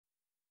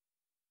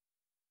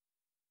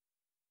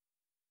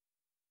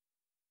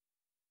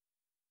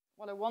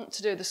What I want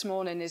to do this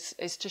morning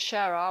is to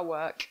share our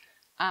work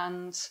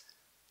and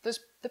there's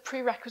the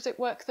prerequisite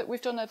work that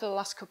we've done over the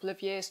last couple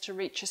of years to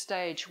reach a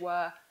stage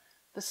where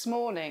this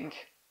morning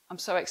I'm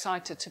so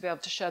excited to be able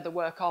to share the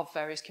work of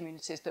various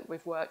communities that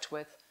we've worked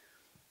with.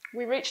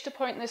 We reached a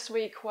point this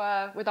week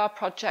where with our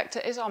project,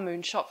 it is our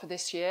moonshot for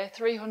this year,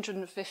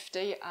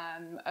 350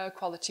 air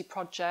quality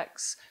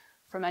projects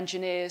from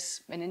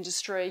engineers in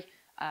industry,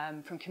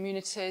 from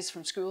communities,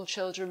 from school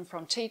children,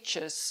 from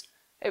teachers.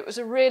 It was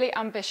a really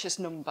ambitious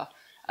number,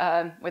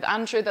 with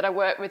Andrew that I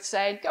worked with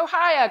saying, go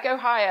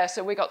higher,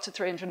 so we got to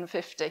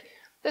 350.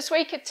 This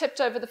week it tipped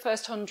over the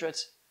first 100,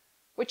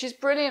 which is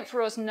brilliant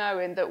for us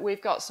knowing that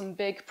we've got some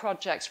big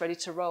projects ready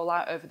to roll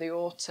out over the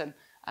autumn.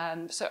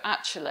 So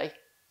actually,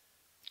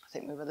 I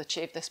think we will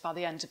achieve this by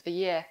the end of the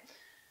year.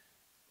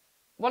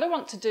 What I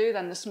want to do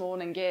then this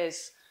morning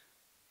is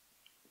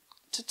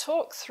to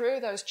talk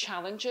through those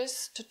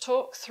challenges, to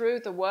talk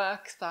through the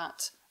work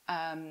that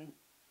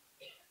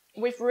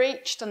we've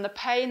reached and the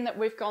pain that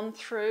we've gone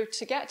through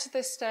to get to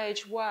this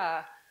stage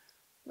where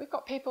we've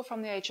got people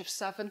from the age of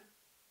 7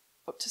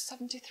 up to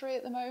 73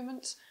 at the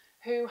moment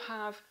who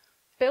have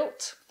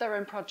built their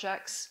own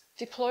projects,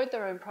 deployed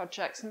their own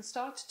projects and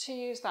started to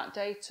use that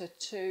data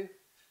to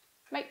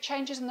make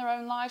changes in their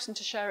own lives and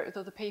to share it with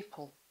other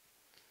people.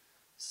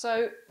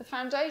 So the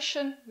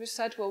foundation, we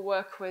said, will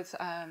work with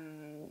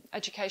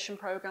education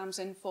programmes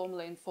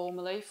informally and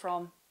formally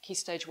from Key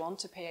Stage 1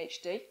 to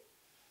PhD.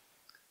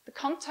 The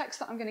context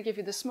that I'm going to give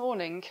you this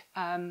morning,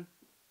 I'll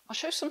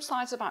show some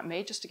slides about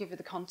me just to give you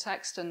the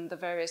context and the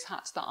various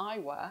hats that I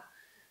wear.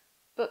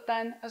 But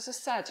then, as I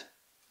said,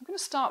 I'm going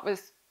to start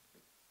with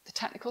the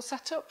technical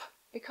setup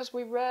because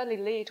we rarely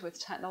lead with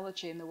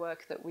technology in the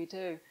work that we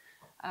do.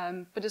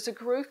 But as a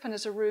group and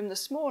as a room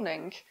this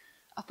morning,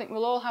 I think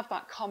we'll all have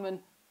that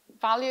common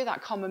value,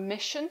 that common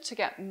mission to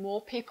get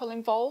more people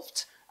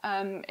involved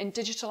in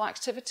digital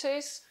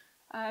activities.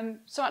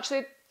 So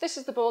actually, this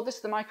is the board, this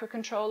is the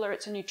microcontroller,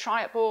 it's a new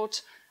Triad board.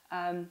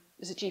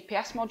 There's a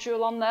GPS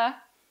module on there.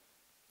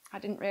 I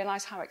didn't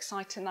realise how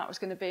exciting that was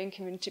going to be in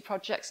community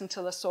projects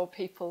until I saw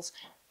people's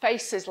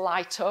faces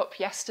light up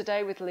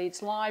yesterday with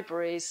Leeds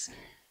Libraries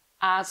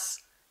as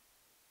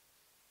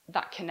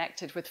that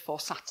connected with 4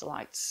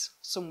 satellites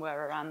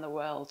somewhere around the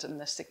world and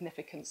the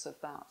significance of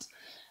that.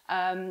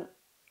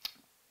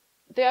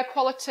 The air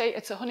quality,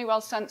 it's a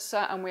Honeywell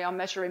sensor and we are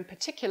measuring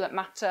particulate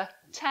matter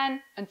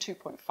 10 and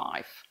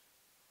 2.5.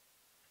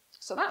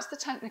 So that's the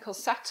technical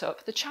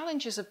setup. The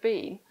challenges have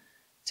been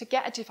to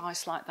get a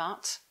device like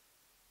that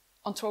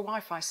onto a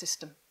Wi-Fi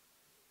system.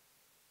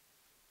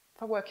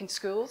 If I work in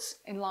schools,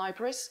 in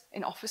libraries,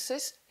 in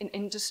offices, in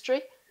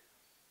industry,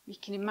 you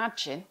can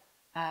imagine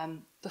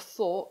the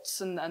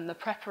thoughts and the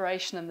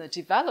preparation and the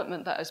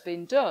development that has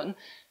been done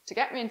to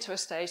get me into a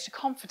stage to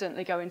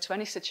confidently go into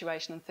any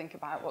situation and think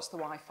about what's the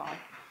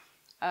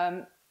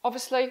Wi-Fi.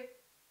 Obviously,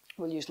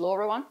 we'll use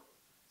LoRaWAN,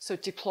 so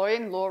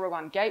deploying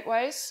LoRaWAN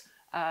gateways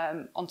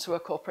onto a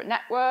corporate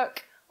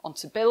network,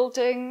 onto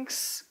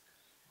buildings.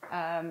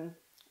 What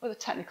other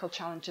technical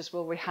challenges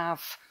will we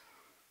have?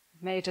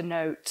 Made a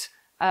note.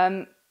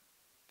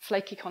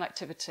 Flaky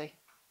connectivity.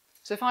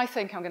 So if I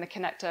think I'm going to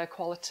connect air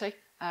quality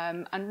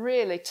and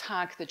really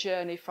tag the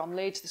journey from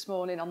Leeds this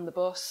morning on the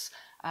bus,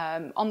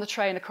 on the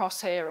train across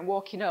here and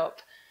walking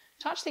up,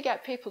 to actually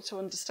get people to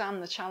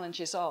understand the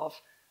challenges of,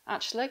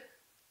 actually,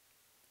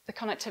 the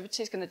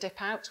connectivity is going to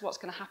dip out to what's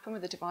going to happen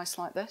with a device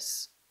like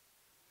this.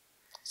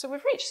 So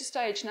we've reached a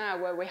stage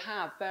now where we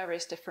have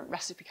various different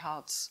recipe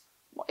cards.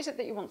 What is it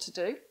that you want to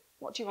do?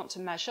 What do you want to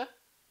measure?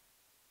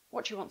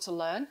 What do you want to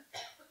learn?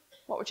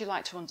 What would you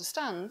like to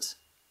understand?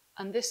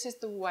 And this is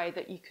the way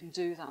that you can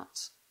do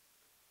that.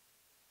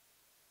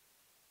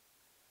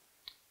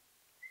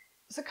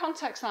 As a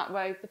context that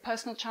way, the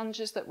personal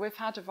challenges that we've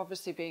had have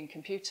obviously been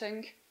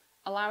computing,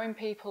 allowing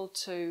people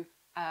to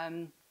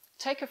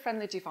take a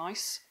friendly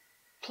device,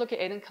 plug it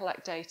in and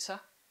collect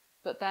data,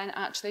 but then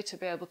actually to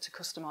be able to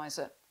customise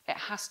it. It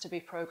has to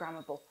be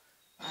programmable.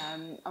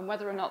 And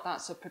whether or not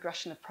that's a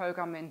progression of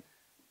programming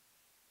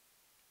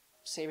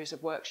series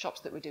of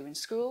workshops that we do in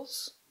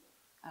schools,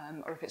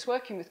 or if it's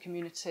working with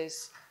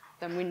communities,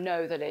 then we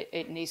know that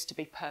it needs to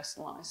be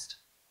personalised.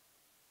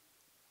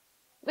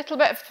 Little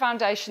bit of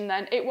foundation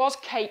then. It was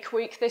Cake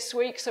Week this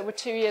week, so we're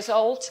 2 years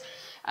old.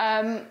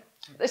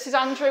 This is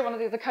Andrew, one of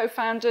the other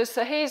co-founders.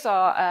 So he's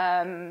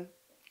our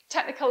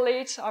technical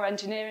lead, our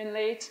engineering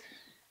lead.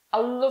 I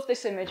love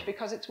this image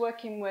because it's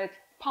working with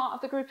part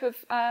of the group of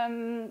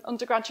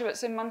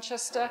undergraduates in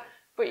Manchester,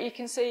 but you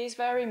can see he's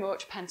very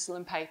much pencil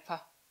and paper.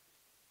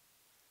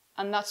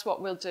 And that's what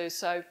we'll do.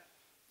 So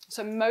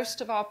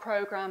most of our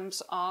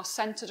programmes are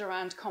centred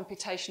around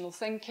computational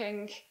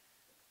thinking.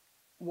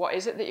 What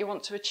is it that you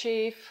want to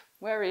achieve?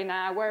 Where are you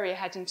now? Where are you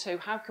heading to?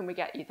 How can we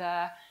get you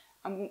there?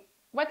 And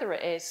whether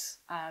it is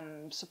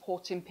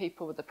supporting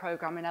people with the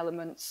programming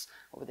elements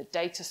or with the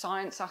data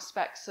science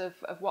aspects of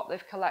what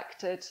they've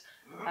collected,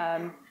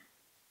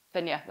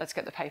 then yeah, let's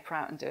get the paper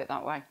out and do it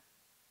that way.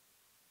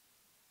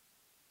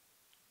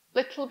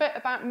 Little bit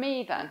about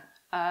me then.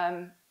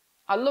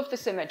 I love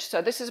this image.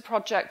 So this is a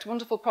project,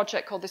 wonderful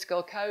project called This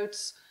Girl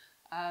Codes.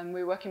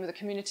 We're working with a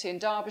community in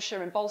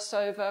Derbyshire, in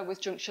Bolsover, with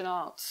Junction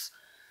Arts.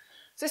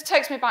 So this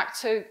takes me back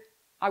to,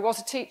 I was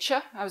a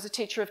teacher. I was a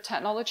teacher of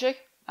technology.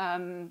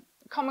 The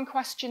common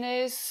question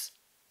is,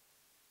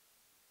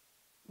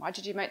 why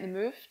did you make the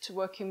move to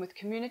working with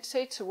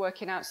community, to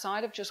working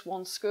outside of just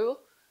one school?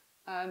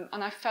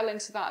 And I fell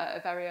into that at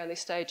a very early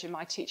stage in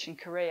my teaching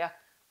career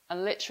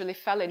and literally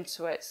fell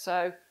into it.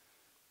 So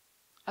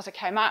as I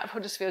came out of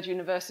Huddersfield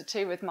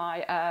University with my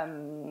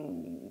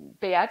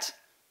B.Ed,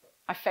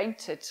 I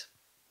fainted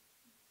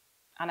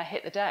and I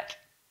hit the deck.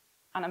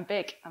 And I'm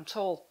big, I'm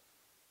tall.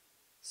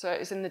 So it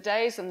was in the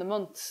days and the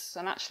months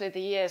and actually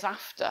the years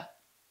after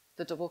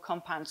the double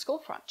compound skull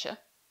fracture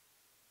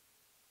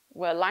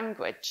where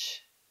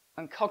language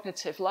and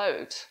cognitive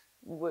load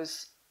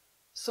was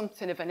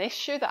something of an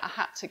issue that I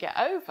had to get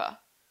over,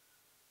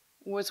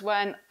 was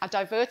when I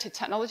diverted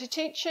technology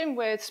teaching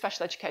with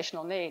special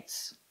educational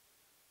needs.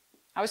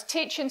 I was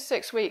teaching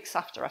 6 weeks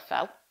after I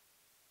fell.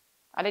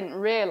 I didn't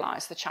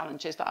realise the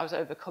challenges that I was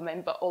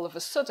overcoming, but all of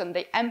a sudden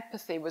the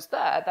empathy was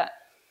there that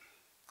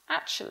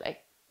actually,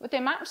 with the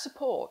amount of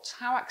support,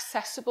 how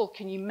accessible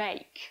can you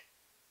make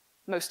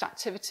most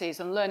activities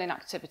and learning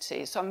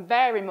activities? So I'm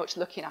very much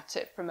looking at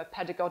it from a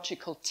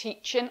pedagogical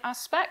teaching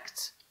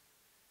aspect.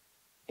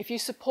 If you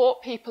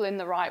support people in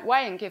the right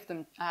way and give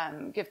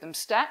them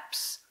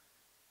steps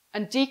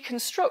and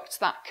deconstruct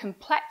that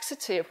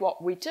complexity of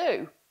what we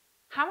do,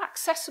 how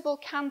accessible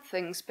can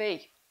things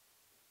be?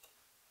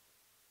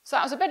 So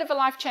that was a bit of a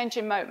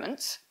life-changing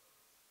moment,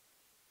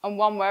 and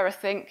one where I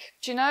think,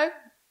 do you know,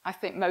 I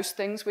think most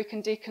things we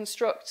can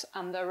deconstruct,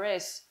 and there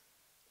is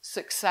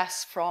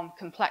success from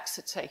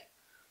complexity.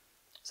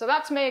 So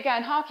that's me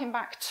again, harking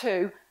back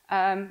to,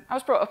 I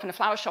was brought up in a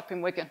flower shop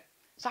in Wigan.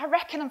 So I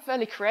reckon I'm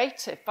fairly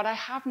creative, but I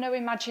have no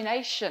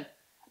imagination.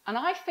 And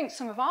I think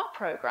some of our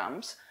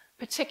programmes,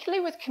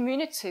 particularly with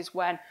communities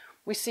when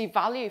we see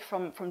value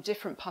from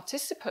different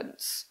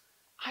participants,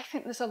 I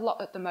think there's a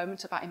lot at the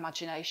moment about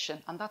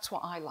imagination, and that's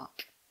what I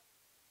lack.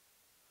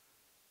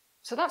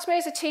 So that's me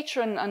as a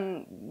teacher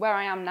and where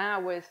I am now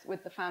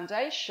with the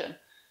foundation.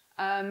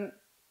 And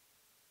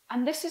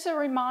this is a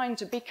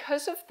reminder,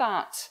 because of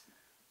that,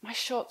 my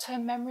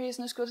short-term memory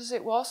isn't as good as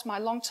it was. My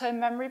long-term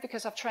memory,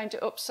 because I've trained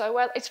it up so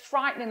well, it's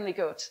frighteningly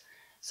good.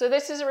 So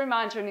this is a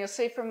reminder, and you'll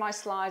see from my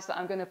slides that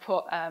I'm going to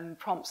put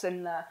prompts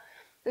in there.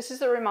 This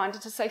is a reminder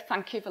to say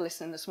thank you for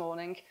listening this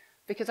morning,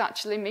 because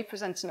actually me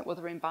presenting at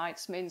Wuthering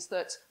Bytes means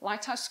that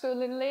Lighthouse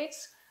School in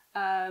Leeds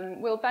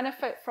will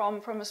benefit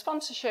from a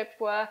sponsorship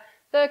where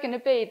they're going to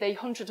be the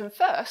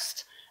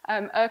 101st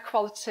air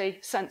quality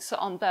sensor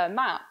on their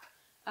map.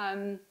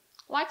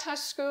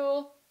 Lighthouse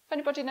School, if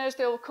anybody knows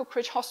the old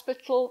Cookridge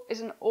Hospital,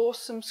 is an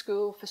awesome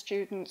school for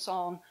students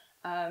on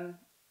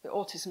the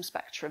autism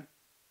spectrum.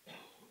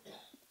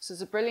 So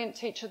there's a brilliant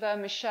teacher there,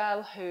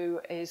 Michelle,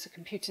 who is a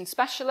computing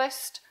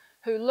specialist,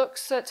 who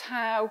looks at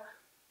how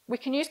we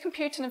can use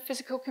computing and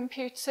physical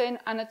computing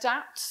and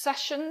adapt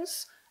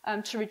sessions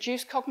to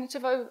reduce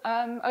cognitive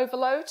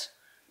overload.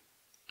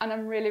 And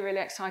I'm really, really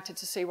excited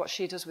to see what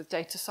she does with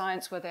data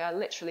science, where they are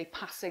literally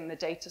passing the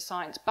data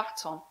science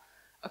baton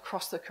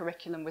across the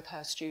curriculum with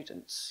her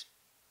students.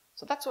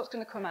 So that's what's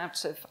going to come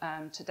out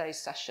of today's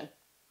session.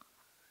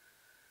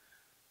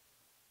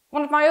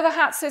 One of my other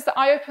hats is that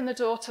I open the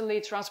door to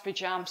Leeds Raspberry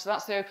Jam, so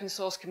that's the open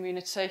source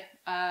community.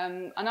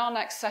 And our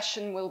next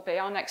session will be,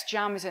 our next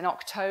jam is in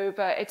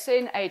October. It's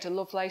in Ada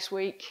Lovelace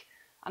Week.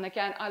 And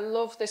again, I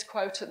love this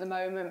quote at the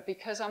moment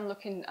because I'm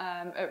looking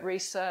at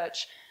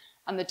research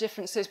and the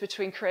differences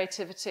between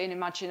creativity and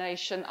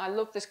imagination. I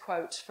love this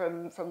quote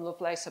from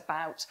Lovelace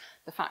about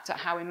the fact that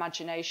how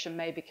imagination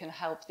maybe can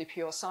help the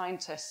pure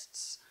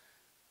scientists.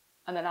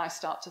 And then I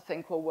start to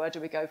think, well, where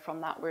do we go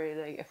from that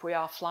really, if we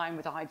are flying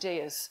with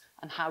ideas,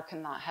 and how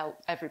can that help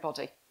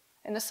everybody?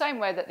 In the same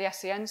way that the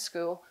SEN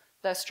school,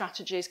 their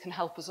strategies can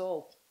help us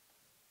all.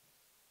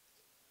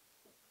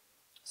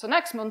 So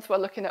next month, we're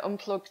looking at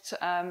unplugged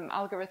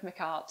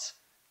algorithmic art.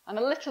 And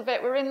a little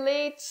bit, we're in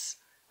Leeds,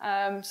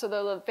 so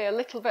there'll be a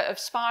little bit of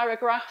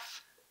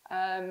spirograph,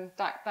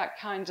 that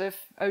kind of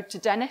ode to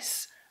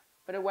Dennis,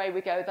 but away we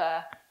go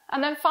there.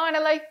 And then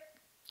finally,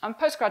 I'm a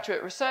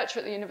postgraduate researcher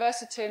at the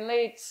University in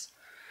Leeds.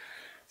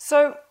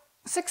 So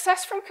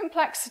success from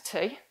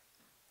complexity,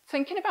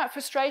 thinking about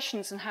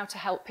frustrations and how to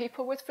help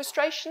people with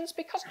frustrations,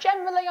 because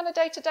generally on a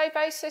day-to-day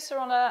basis or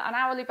on an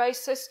hourly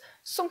basis,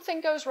 something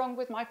goes wrong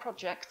with my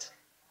project.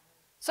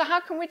 So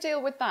how can we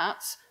deal with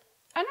that?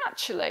 And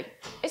actually,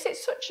 is it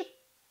such a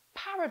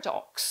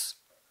paradox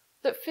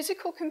that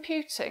physical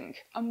computing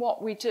and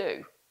what we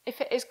do,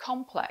 if it is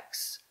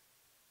complex,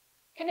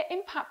 can it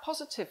impact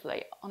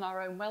positively on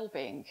our own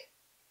well-being?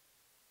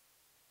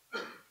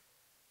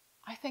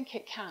 I think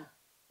it can,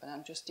 but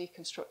I'm just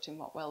deconstructing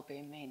what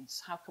well-being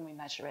means. How can we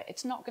measure it?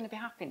 It's not going to be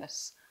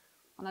happiness.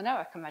 And I know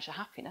I can measure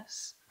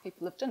happiness.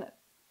 People have done it.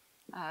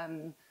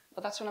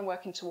 But that's what I'm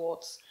working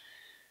towards.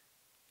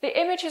 The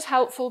image is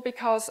helpful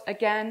because,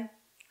 again,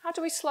 how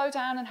do we slow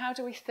down and how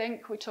do we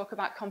think? We talk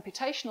about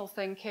computational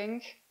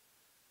thinking.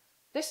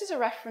 This is a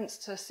reference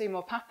to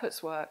Seymour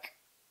Papat's work.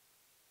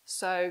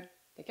 So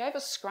they gave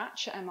us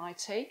Scratch at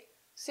MIT.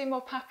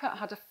 Seymour Papat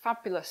had a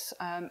fabulous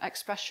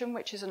expression,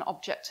 which is an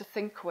object to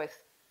think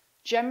with.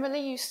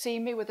 Generally, you see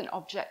me with an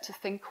object to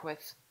think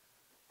with.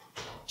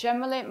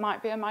 Generally, it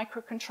might be a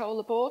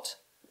microcontroller board,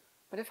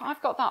 but if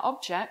I've got that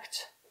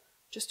object,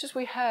 just as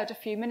we heard a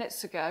few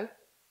minutes ago,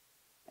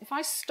 if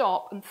I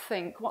stop and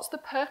think, what's the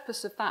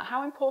purpose of that?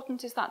 How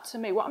important is that to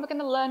me? What am I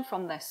going to learn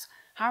from this?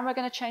 How am I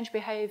going to change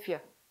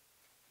behaviour?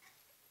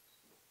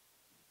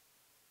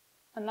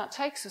 And that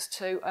takes us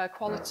to air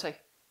quality.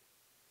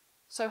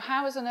 So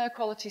how is an air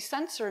quality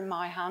sensor in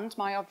my hand,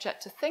 my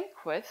object to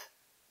think with,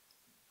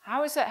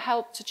 how has it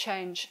helped to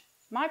change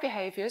my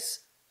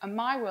behaviours and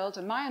my world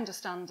and my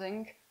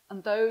understanding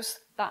and those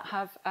that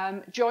have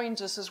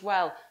joined us as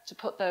well to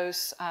put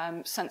those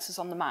sensors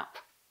on the map?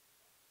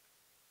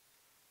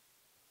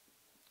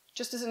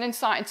 Just as an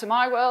insight into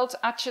my world,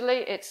 actually,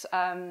 it's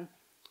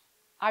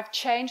I've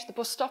changed the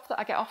bus stop that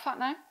I get off at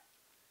now.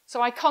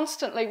 So I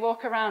constantly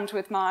walk around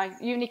with my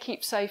Uni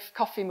Keep Safe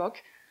coffee mug.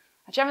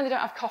 I generally don't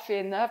have coffee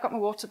in there. I've got my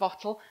water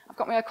bottle. I've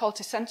got my air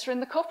quality sensor in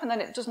the cup, and then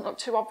it doesn't look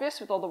too obvious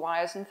with all the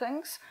wires and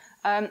things.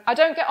 I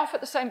don't get off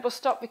at the same bus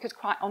stop because,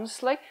 quite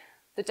honestly,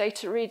 the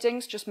data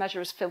readings just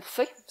measure as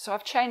filthy. So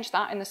I've changed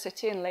that in the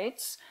city in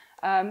Leeds.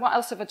 What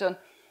else have I done?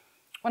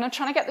 When I'm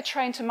trying to get the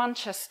train to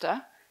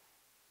Manchester,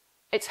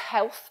 it's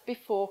health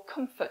before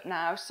comfort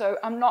now. So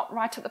I'm not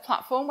right at the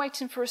platform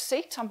waiting for a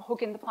seat. I'm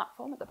hugging the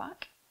platform at the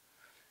back.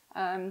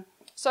 And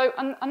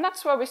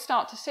that's where we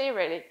start to see,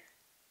 really,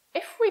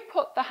 if we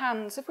put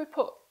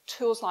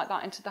tools like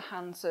that into the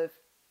hands of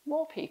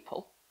more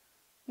people,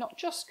 not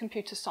just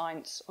computer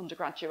science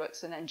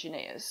undergraduates and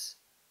engineers,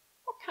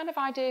 what kind of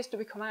ideas do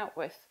we come out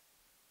with?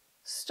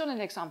 Stunning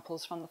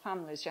examples from the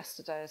families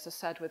yesterday, as I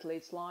said, with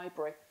Leeds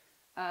Library.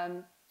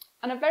 And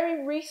a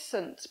very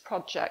recent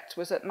project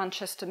was at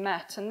Manchester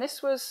Met, and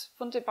this was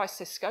funded by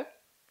Cisco.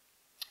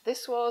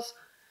 This was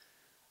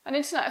an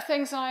Internet of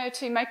Things and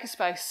IoT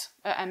Makerspace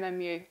at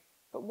MMU,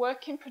 but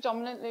working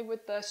predominantly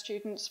with their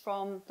students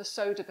from the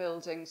SODA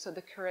building, so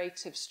the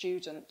creative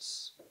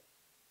students.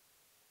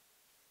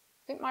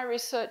 I think my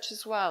research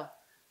as well,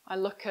 I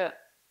look at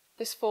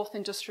this fourth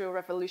industrial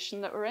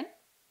revolution that we're in.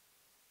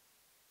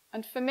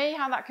 And for me,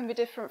 how that can be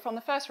different from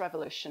the first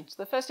revolution.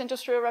 So the first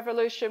industrial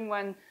revolution,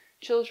 when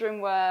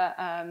children were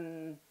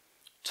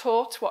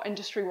taught what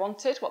industry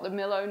wanted, what the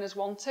mill owners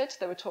wanted,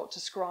 they were taught to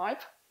scribe.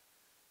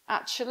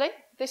 Actually,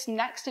 this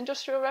next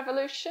industrial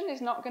revolution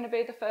is not going to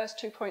be the first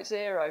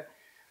 2.0.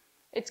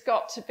 It's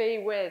got to be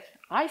with,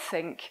 I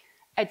think,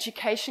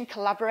 education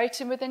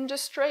collaborating with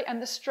industry,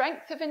 and the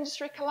strength of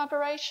industry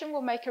collaboration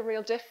will make a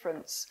real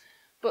difference.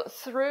 But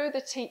through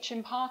the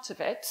teaching part of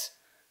it,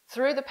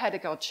 through the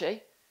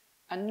pedagogy,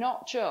 and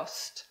not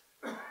just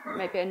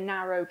maybe a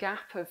narrow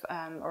gap of,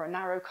 or a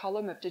narrow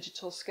column of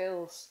digital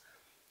skills.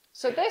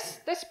 So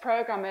this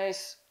programme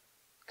is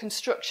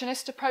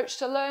constructionist approach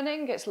to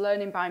learning. It's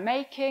learning by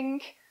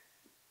making.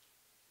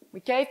 We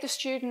gave the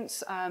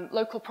students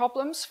local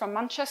problems from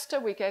Manchester.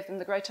 We gave them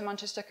the Greater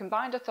Manchester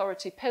Combined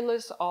Authority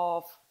pillars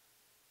of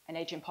an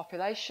ageing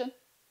population,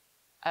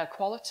 air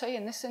quality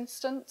in this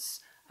instance,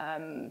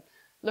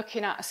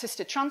 looking at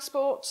assisted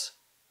transport.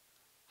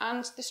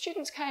 And the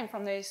students came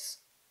from these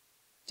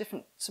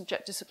different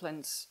subject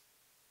disciplines,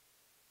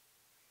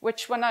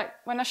 which when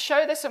I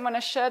show this and when I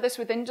share this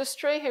with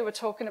industry, who were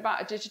talking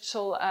about a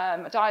digital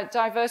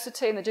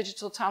diversity in the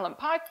digital talent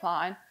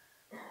pipeline,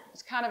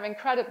 it's kind of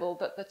incredible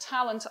that the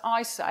talent,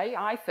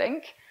 I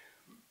think,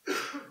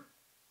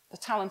 the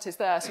talent is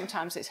there,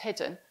 sometimes it's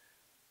hidden.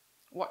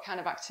 What kind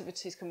of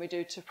activities can we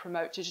do to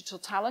promote digital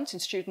talent in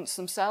students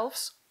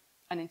themselves,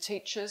 and in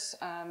teachers,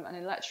 and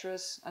in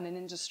lecturers, and in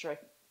industry?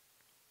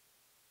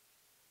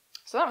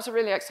 So that was a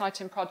really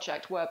exciting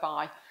project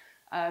whereby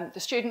the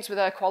students with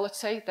air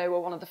quality, they were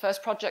one of the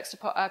first projects to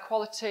put air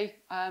quality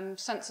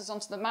sensors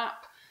onto the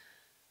map.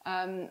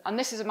 And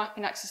this is a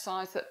mapping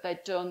exercise that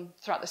they'd done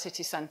throughout the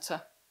city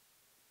centre.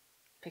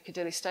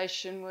 Piccadilly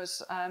Station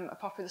was a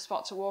popular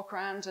spot to walk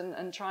around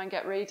and try and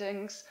get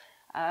readings.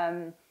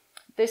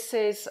 This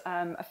is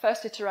a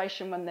first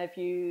iteration when they've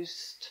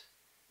used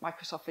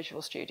Microsoft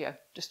Visual Studio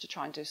just to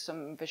try and do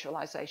some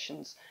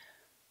visualizations.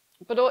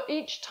 But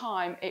each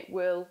time it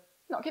will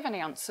not give any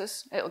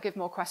answers, it'll give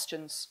more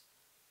questions.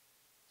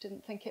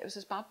 Didn't think it was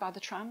as bad by the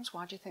trams.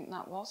 Why do you think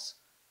that was?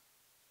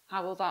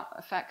 How will that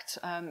affect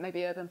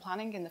maybe urban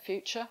planning in the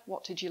future?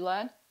 What did you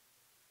learn?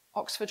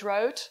 Oxford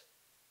Road.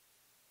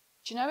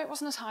 Do you know, it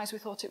wasn't as high as we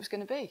thought it was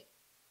going to be.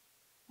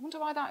 I wonder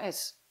why that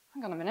is.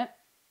 Hang on a minute.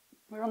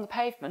 We're on the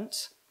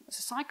pavement. There's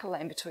a cycle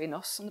lane between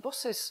us and the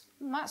buses.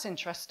 That's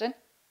interesting.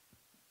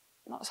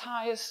 Not as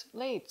high as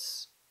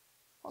Leeds.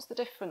 What's the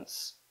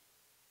difference?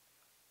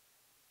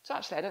 So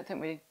actually, I don't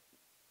think we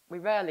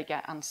rarely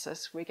get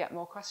answers. We get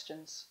more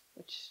questions,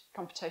 which is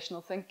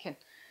computational thinking.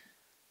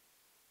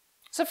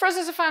 So for us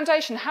as a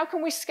foundation, how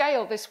can we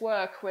scale this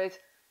work with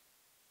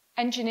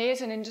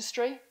engineers in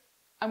industry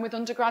and with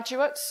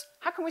undergraduates?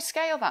 How can we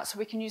scale that so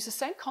we can use the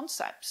same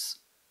concepts,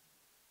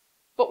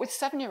 but with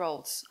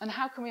 7-year-olds. And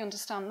how can we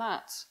understand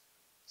that?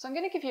 So I'm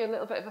going to give you a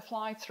little bit of a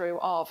fly-through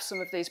of some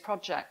of these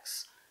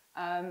projects.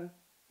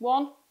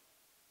 One,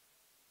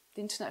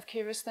 the Internet of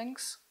Curious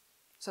Things.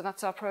 So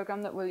that's our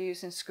programme that we'll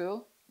use in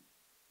school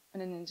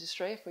and in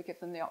industry. If we give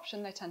them the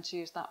option, they tend to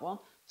use that one.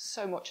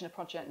 So much in a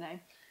project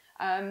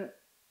name.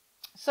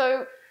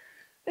 So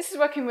this is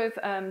working with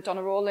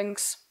Donna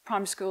Rawlings,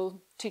 primary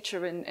school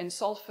teacher in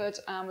Salford,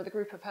 with a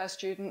group of her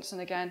students.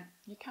 And again,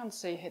 you can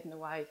see hidden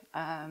away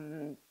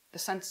the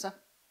sensor.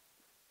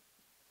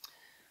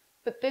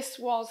 But this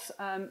was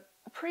a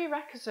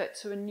prerequisite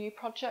to a new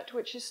project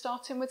which is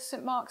starting with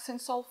St Mark's in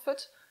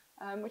Salford,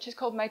 which is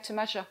called Made to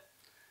Measure.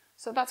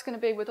 So that's going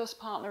to be with us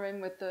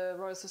partnering with the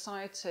Royal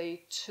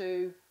Society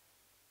to...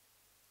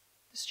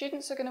 The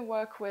students are going to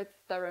work with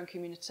their own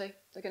community.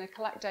 They're going to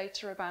collect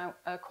data about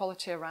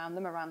quality around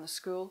them, around the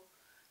school.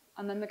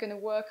 And then they're going to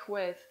work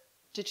with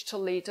digital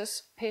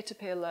leaders,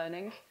 peer-to-peer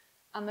learning,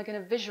 and they're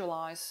going to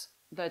visualise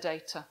their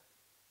data.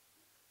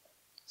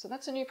 So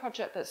that's a new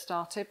project that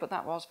started, but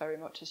that was very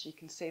much, as you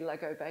can see,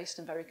 Lego-based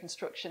and very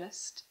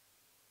constructionist.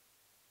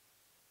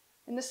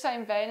 In the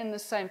same vein, in the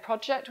same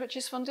project, which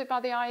is funded by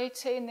the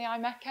IET and the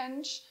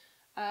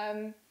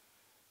iMech-Eng,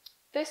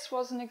 this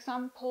was an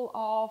example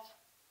of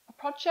a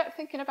project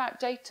thinking about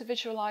data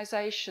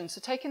visualisation. So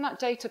taking that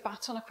data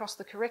baton across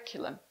the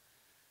curriculum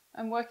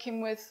and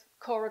working with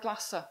Cora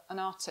Glasser, an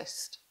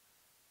artist.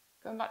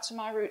 Going back to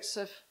my roots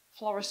of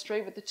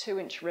floristry with the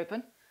 2-inch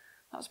ribbon.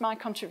 That was my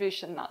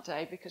contribution that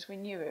day because we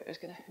knew it was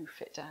going to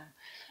hoof it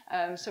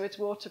down. So it's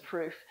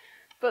waterproof.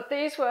 But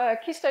these were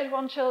Key Stage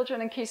 1 children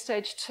and Key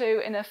Stage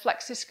 2 in a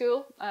flexi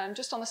school,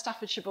 just on the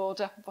Staffordshire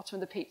border, bottom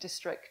of the Peak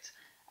District.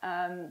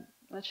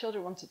 The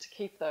children wanted to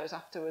keep those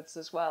afterwards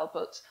as well,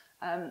 but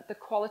the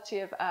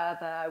quality of air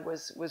there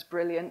was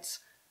brilliant.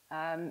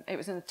 It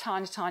was in a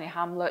tiny, tiny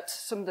hamlet.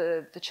 Some of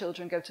the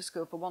children go to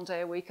school for 1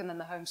 day a week and then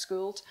they're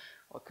homeschooled,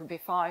 or it could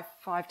be five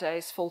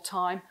days full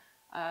time.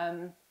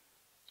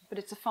 But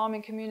it's a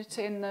farming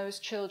community and those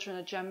children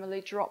are generally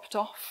dropped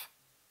off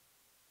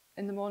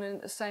in the morning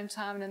at the same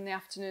time and in the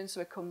afternoon, so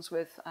it comes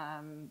with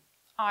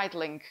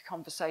idling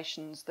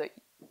conversations that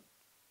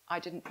I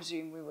didn't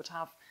presume we would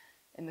have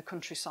in the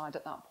countryside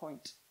at that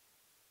point.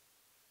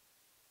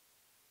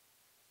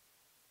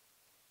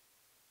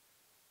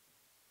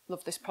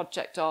 Love this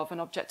project of an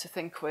object to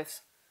think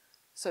with.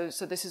 So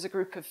this is a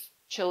group of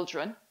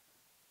children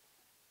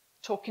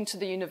talking to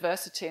the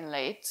University in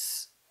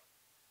Leeds,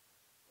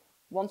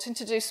 wanting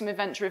to do some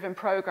event-driven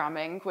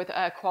programming with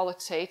air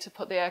quality to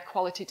put the air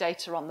quality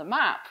data on the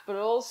map, but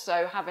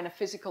also having a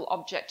physical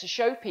object to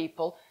show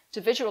people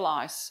to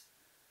visualise.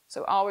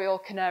 So are we all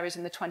canaries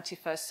in the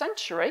 21st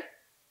century,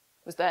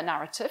 was their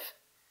narrative.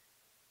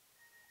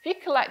 If you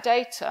collect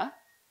data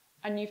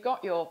and you've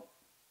got your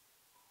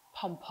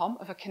pom-pom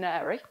of a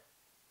canary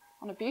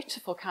on a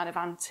beautiful kind of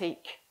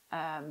antique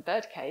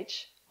bird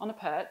cage on a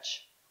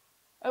perch,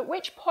 at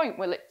which point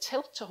will it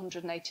tilt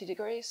 180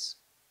 degrees?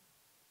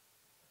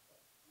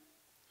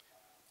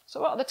 So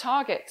what are the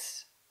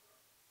targets?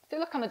 If they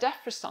look on the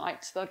DEFRA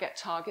site, they'll get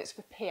targets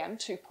for PM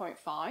 2.5.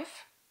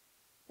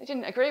 They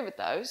didn't agree with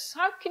those.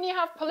 How can you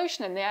have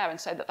pollution in the air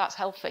and say that that's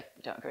healthy?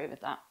 We don't agree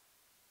with that.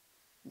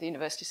 The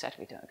university said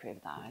we don't agree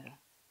with that either.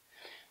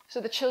 So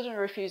the children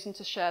are refusing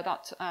to share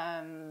that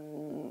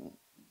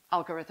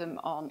algorithm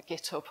on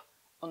GitHub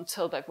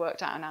until they've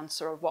worked out an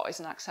answer of what is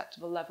an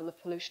acceptable level of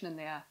pollution in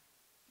the air,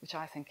 which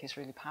I think is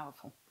really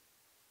powerful.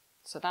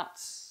 So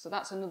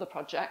that's another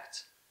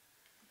project.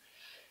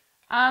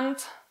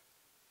 And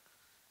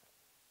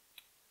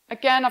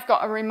again, I've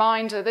got a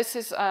reminder. This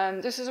is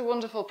a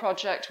wonderful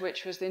project,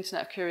 which was the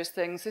Internet of Curious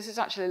Things. This is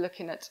actually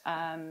looking at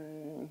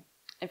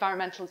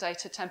environmental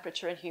data,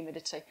 temperature and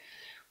humidity.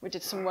 We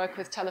did some work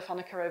with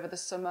Telefonica over the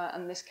summer,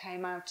 and this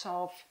came out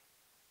of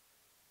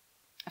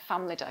a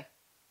family day,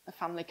 a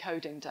family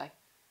coding day.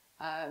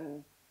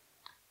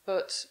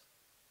 But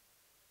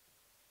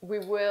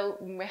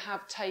we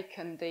have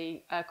taken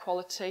the air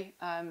quality,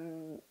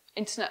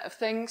 Internet of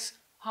Things,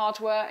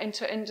 hardware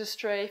into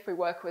industry. If we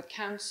work with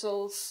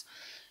councils,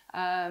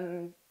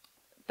 then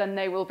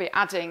they will be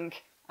adding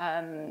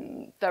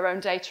their own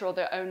data or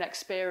their own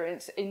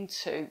experience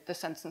into the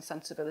Sense and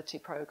Sensibility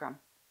programme.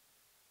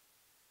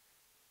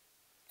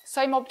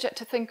 Same object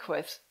to think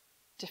with,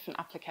 different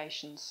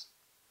applications.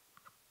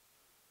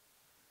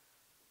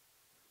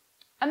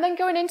 And then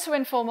going into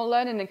informal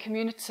learning and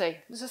community.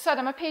 As I said,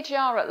 I'm a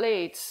PGR at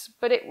Leeds,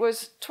 but it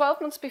was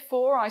 12 months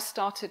before I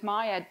started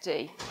my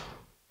EdD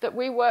that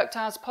we worked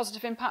as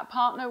positive impact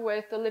partner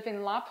with the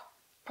Living Lab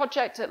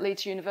project at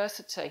Leeds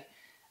University.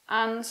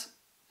 And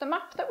the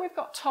map that we've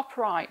got top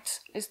right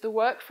is the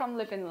work from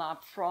Living Lab,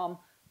 from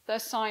their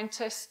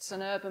scientists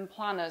and urban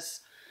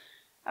planners,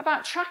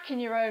 about tracking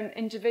your own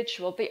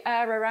individual, the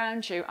air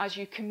around you as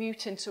you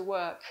commute into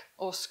work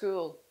or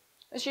school.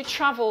 As you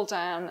travel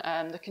down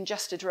the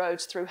congested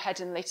roads through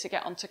Headingley to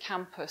get onto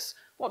campus,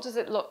 what does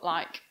it look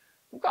like?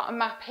 We've got a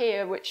map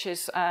here which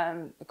is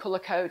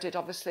colour-coded.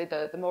 Obviously,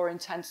 the more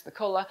intense the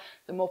colour,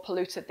 the more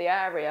polluted the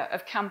area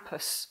of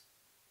campus.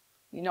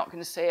 You're not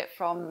going to see it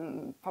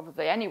from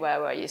probably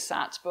anywhere where you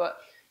sat, but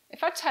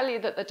if I tell you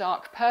that the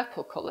dark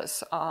purple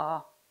colours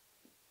are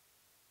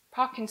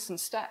Parkinson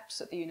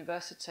steps at the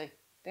university,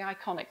 the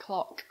iconic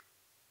clock,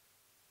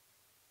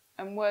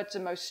 and where do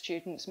most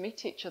students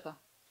meet each other?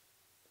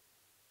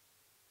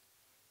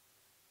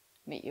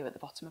 Meet you at the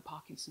bottom of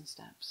Parkinson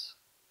steps.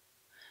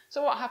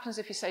 So what happens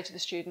if you say to the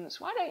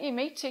students, why don't you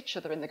meet each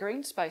other in the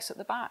green space at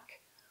the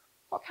back?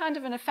 What kind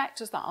of an effect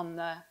has that on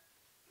their,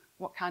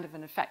 what kind of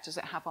an effect does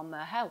it have on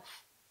their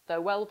health,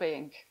 their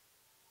well-being?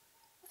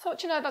 I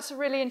thought, you know, that's a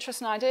really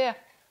interesting idea.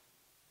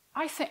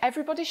 I think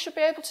everybody should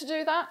be able to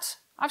do that.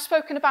 I've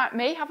spoken about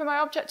me having my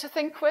object to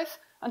think with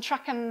and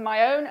tracking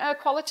my own air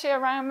quality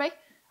around me.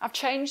 I've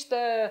changed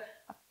the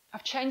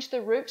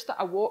route that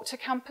I walk to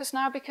campus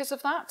now because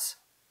of that.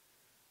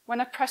 When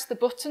I press the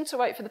button to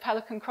wait for the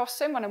Pelican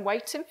crossing, when I'm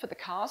waiting for the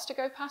cars to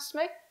go past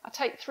me, I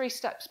take 3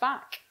 steps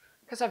back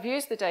because I've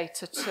used the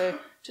data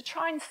to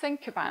try and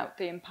think about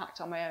the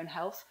impact on my own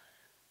health.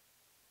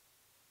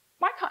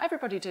 Why can't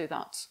everybody do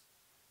that?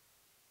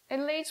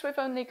 In Leeds, we've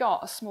only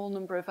got a small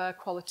number of air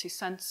quality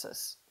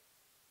sensors.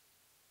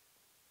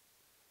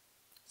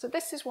 So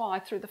this is why,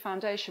 through the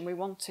foundation, we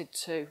wanted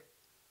to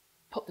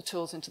put the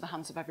tools into the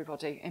hands of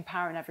everybody,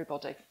 empowering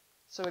everybody.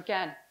 So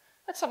again,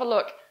 let's have a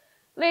look.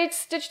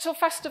 Leeds Digital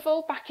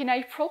Festival back in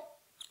April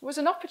was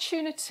an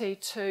opportunity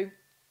to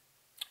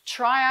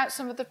try out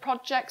some of the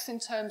projects in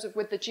terms of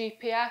with the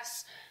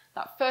GPS,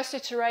 that first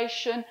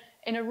iteration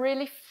in a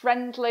really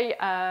friendly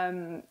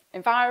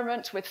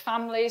environment with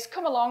families.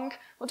 Come along,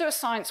 we'll do a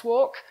science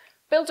walk,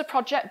 build a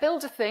project,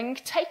 build a thing,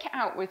 take it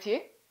out with you.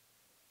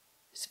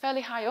 It's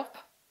fairly high up.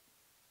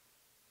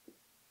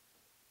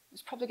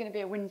 It's probably going to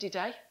be a windy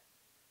day.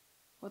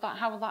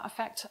 How will that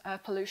affect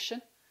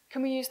pollution?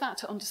 Can we use that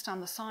to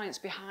understand the science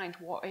behind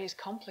what is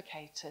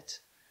complicated?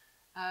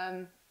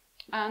 And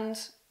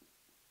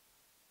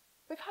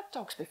we've had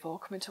dogs before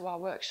come into our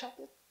workshop.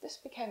 This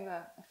became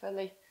a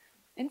fairly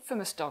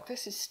infamous dog.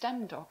 This is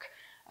STEM dog.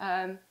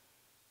 When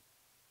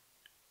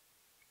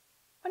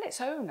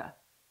its owner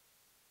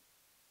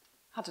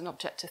had an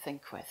object to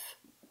think with,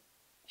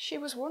 she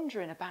was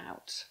wondering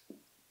about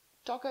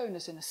dog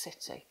owners in a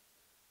city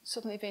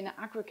suddenly being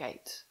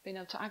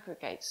able to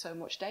aggregate so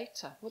much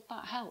data. Would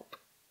that help?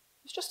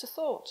 It was just a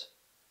thought.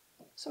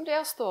 Somebody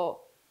else thought,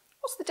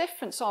 what's the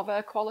difference of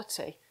air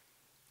quality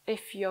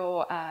if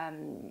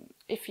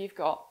you've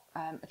got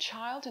a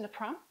child in a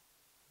pram?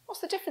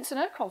 What's the difference in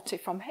air quality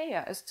from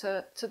here as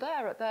to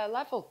there at their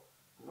level?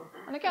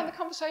 And again, the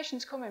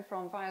conversations coming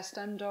from via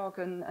STEM Dog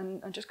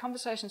and just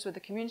conversations with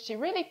the community,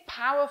 really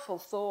powerful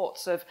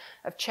thoughts of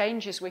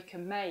changes we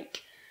can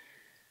make.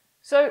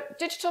 So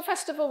Digital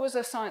Festival was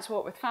a science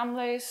walk with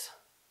families.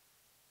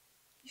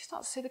 You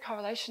start to see the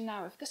correlation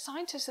now. If the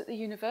scientists at the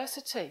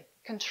university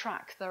can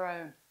track their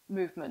own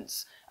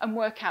movements and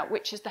work out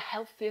which is the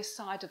healthiest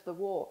side of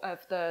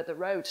the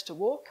road to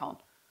walk on,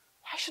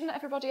 why shouldn't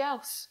everybody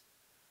else?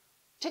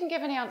 Didn't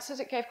give any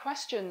answers, it gave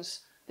questions.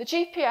 The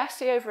GPS,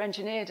 he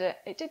over-engineered it.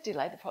 It did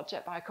delay the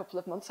project by a couple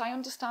of months. I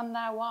understand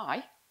now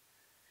why.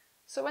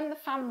 So when the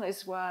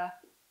families were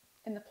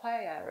in the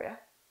play area,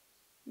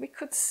 we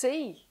could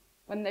see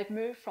when they'd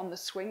moved from the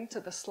swing to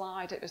the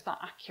slide, it was that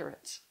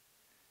accurate.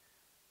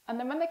 And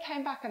then when they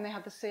came back and they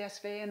had the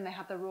CSV and they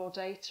had the raw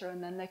data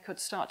and then they could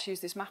start to use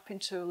this mapping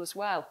tool as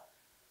well.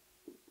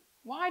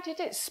 Why did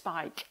it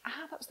spike?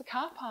 That was the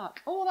car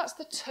park. Oh, that's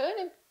the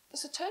turning,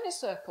 there's a turning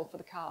circle for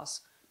the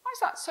cars. Why is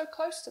that so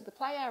close to the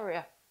play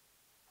area?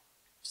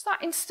 Does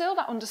that instill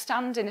that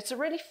understanding? It's a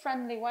really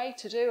friendly way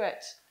to do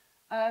it.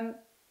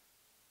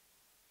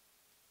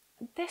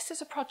 This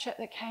is a project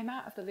that came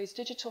out of the Leeds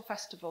Digital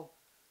Festival.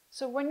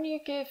 So when you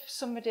give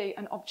somebody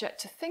an object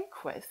to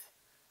think with,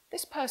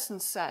 this person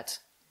said,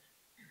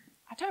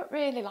 I don't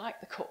really like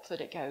the cup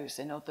that it goes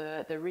in or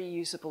the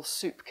reusable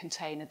soup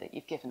container that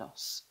you've given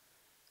us.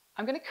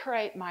 I'm going to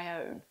create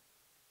my own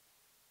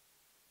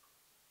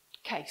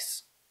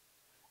case.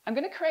 I'm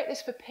going to create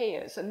this for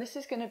peers, and this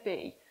is going to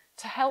be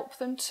to help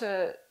them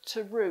to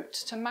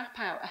map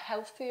out a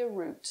healthier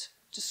route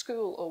to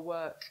school or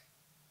work.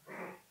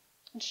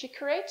 And she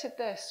created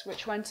this,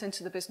 which went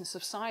into the Business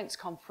of Science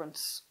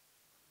conference.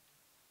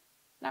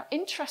 Now,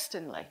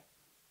 interestingly,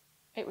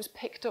 it was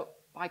picked up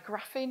by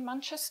Graphene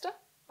Manchester,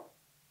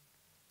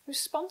 who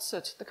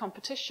sponsored the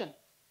competition.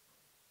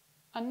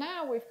 And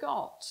now we've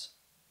got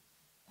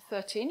a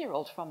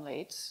 13-year-old from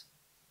Leeds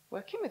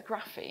working with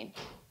graphene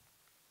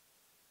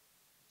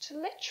to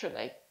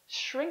literally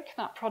shrink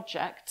that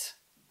project,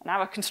 and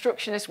our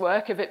constructionist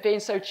work of it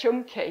being so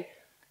chunky,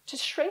 to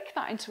shrink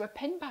that into a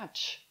pin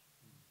badge.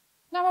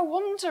 Now I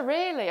wonder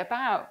really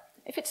about,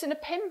 if it's in a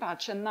pin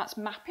badge and that's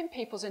mapping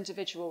people's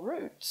individual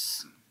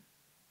routes,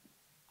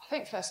 I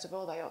think first of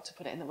all they ought to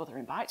put it in the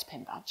Wuthering Bytes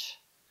pin badge.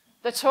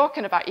 They're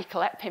talking about you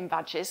collect pin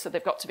badges, so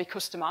they've got to be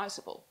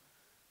customisable.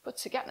 But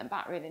to get them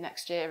back really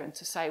next year and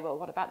to say, well,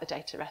 what about the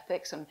data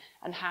ethics and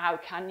how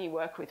can you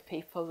work with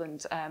people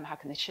and how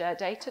can they share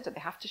data? Do they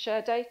have to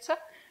share data?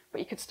 But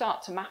you could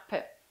start to map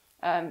it.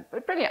 But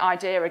a brilliant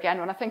idea again,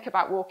 when I think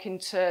about walking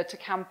to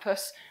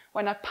campus,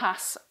 when I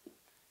pass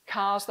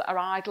cars that are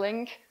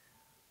idling.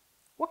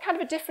 What kind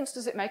of a difference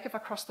does it make if I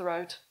cross the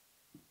road?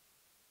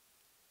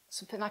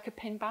 Something like a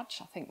pin badge,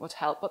 I think, would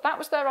help. But that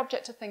was their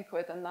object to think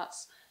with, and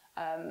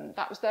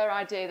that was their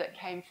idea that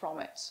came from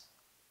it.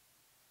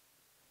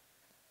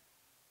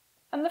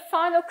 And the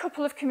final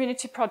couple of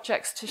community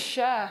projects to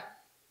share.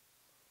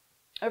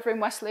 Over in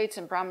West Leeds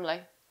and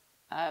Bramley,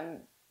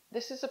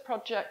 this is a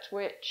project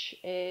which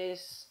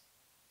is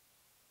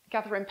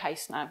gathering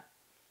pace now.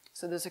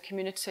 So there's a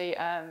community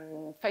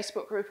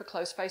Facebook group, a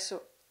closed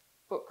Facebook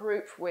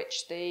group,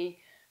 which the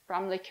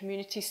Bramley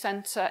Community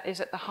Centre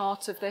is at the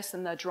heart of this,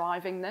 and they're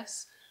driving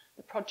this.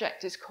 The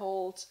project is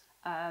called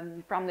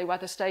Bramley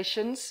Weather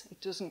Stations.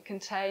 It doesn't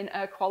contain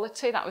air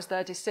quality, that was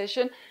their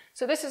decision.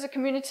 So this is a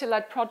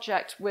community-led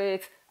project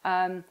with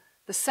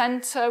the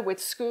centre, with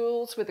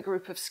schools, with a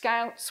group of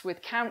scouts,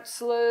 with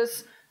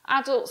counsellors,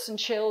 adults and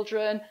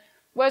children.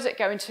 Where's it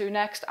going to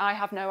next? I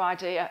have no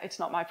idea. It's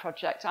not my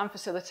project. I'm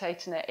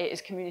facilitating it. It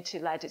is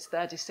community-led. It's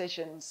their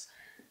decisions.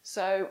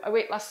 So a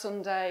week last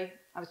Sunday,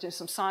 I was doing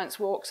some science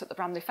walks at the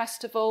Bramley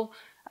Festival.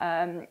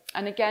 And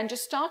again,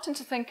 just starting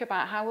to think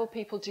about how will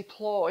people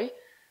deploy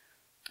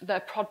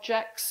their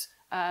projects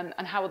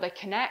and how will they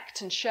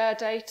connect and share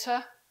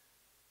data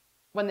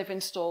when they've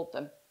installed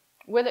them.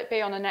 Will it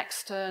be on an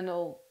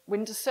external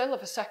windowsill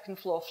of a second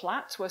floor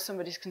flat where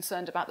somebody's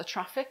concerned about the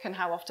traffic and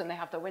how often they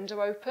have their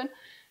window open?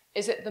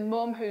 Is it the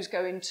mum who's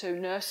going to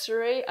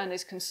nursery and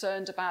is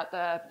concerned about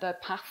their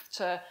path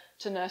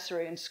to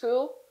nursery and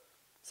school?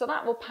 So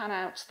that will pan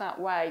out that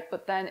way,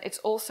 but then it's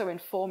also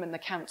informing the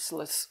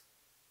counsellors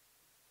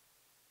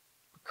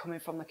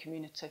coming from the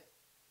community.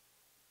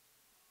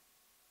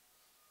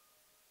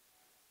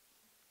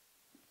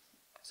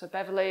 So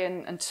Beverly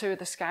and two of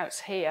the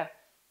scouts here.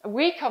 A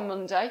week on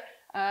Monday,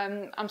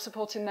 I'm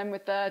supporting them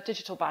with their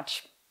digital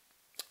badge.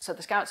 So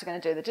the scouts are going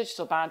to do the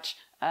digital badge,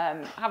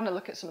 having a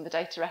look at some of the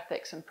data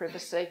ethics and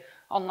privacy,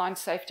 online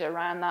safety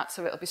around that.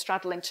 So it'll be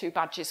straddling two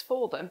badges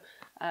for them,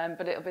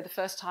 but it'll be the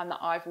first time that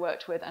I've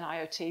worked with an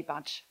IoT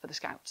badge for the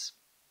scouts.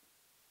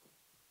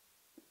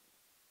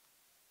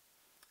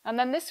 And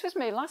then this was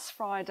me last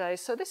Friday.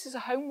 So this is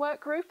a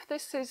homework group.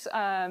 This is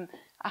a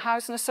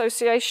housing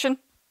association.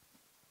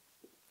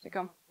 Is it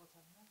gone?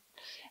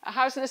 A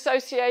housing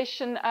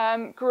association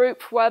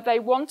group where they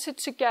wanted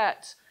to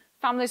get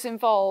families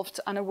involved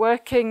and are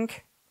working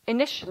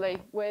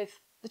initially with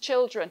the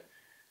children.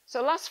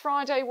 So last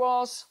Friday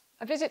was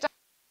a visit to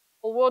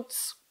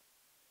woods,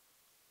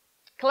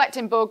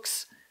 collecting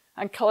bugs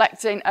and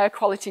collecting air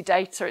quality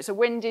data. It's a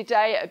windy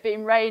day, it had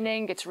been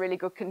raining, it's really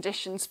good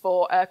conditions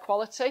for air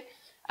quality.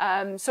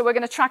 So we're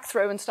going to track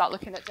through and start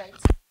looking at data.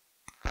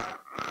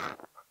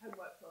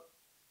 Homework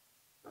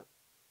club.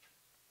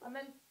 And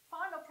then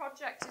final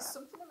project is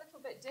something a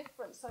little bit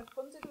different. So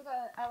funded with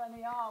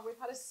LNER, we've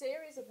had a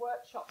series of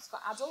workshops for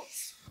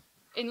adults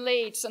in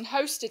Leeds and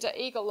hosted at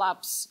Eagle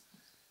Labs.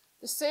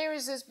 The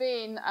series has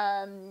been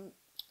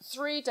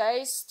 3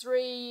 days,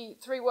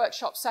 three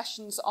workshop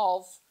sessions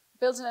of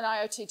building an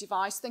IoT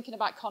device, thinking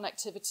about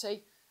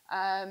connectivity,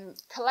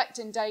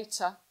 collecting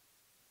data.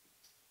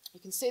 You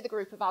can see the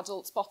group of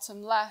adults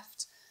bottom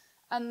left.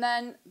 And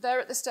then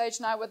they're at the stage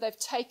now where they've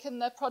taken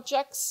their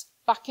projects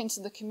back into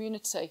the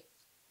community.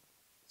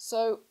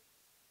 So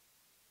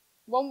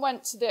one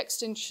went to the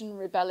Extinction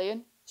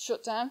Rebellion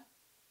shutdown.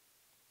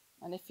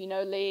 And if you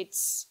know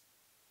Leeds,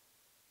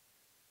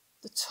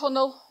 the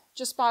tunnel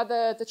just by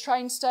the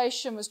train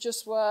station was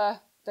just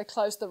where they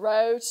closed the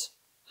road.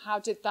 How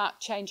did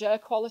that change air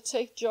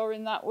quality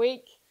during that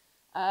week?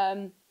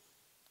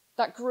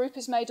 That group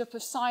is made up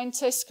of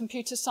scientists,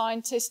 computer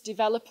scientists,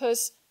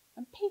 developers,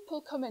 and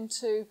people coming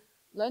to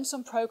learn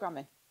some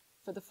programming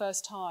for the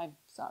first time.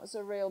 So that was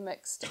a real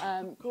mixed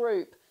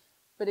group.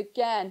 But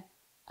again,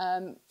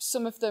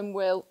 some of them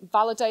will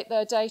validate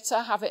their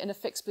data, have it in a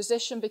fixed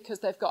position because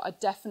they've got a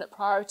definite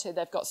priority.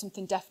 They've got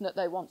something definite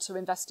they want to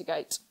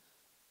investigate.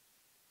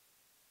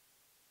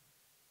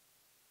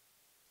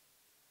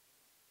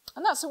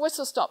 And that's a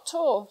whistle-stop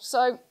tour.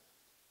 So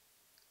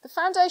the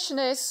foundation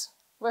is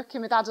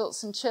working with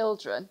adults and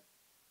children.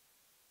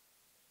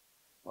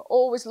 We're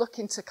always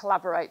looking to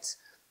collaborate.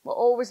 We're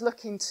always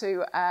looking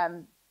to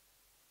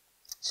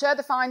share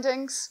the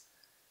findings,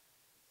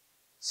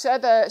 share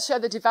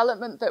the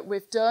development that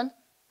we've done,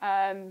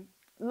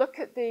 look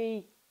at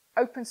the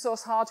open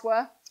source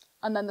hardware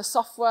and then the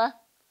software,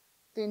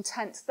 the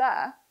intent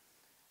there.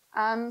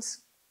 And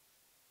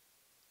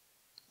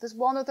there's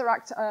one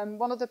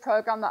other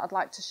program that I'd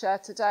like to share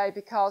today,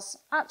 because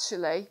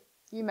actually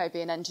you may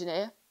be an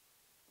engineer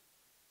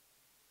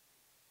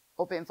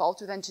or be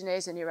involved with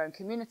engineers in your own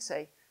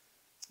community.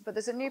 But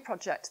there's a new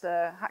project,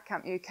 the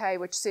HackCamp UK,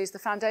 which sees the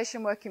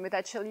foundation working with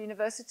Edge Hill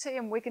University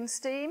and Wigan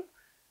Steam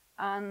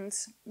and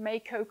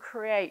Mako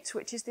Create,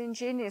 which is the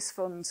Ingenious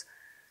Fund.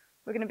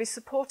 We're going to be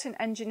supporting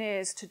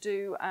engineers to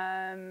do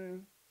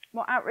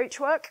more outreach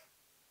work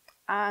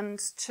and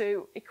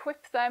to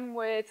equip them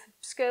with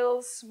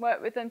skills,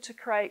 work with them to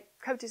create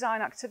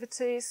co-design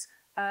activities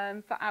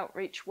for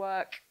outreach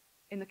work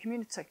in the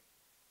community.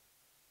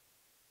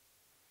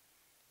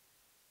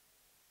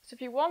 So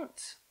if you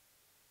want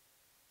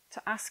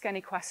to ask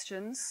any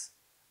questions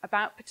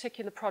about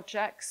particular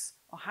projects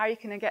or how you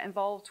can get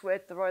involved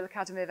with the Royal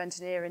Academy of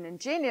Engineering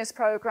Ingenious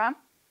programme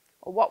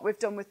or what we've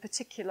done with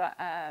particular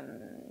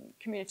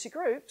community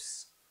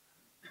groups,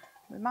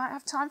 we might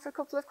have time for a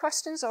couple of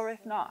questions, or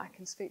if not, I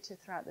can speak to you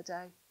throughout the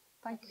day.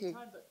 Thank you.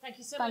 Thank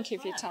you so much. Thank you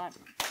for your time.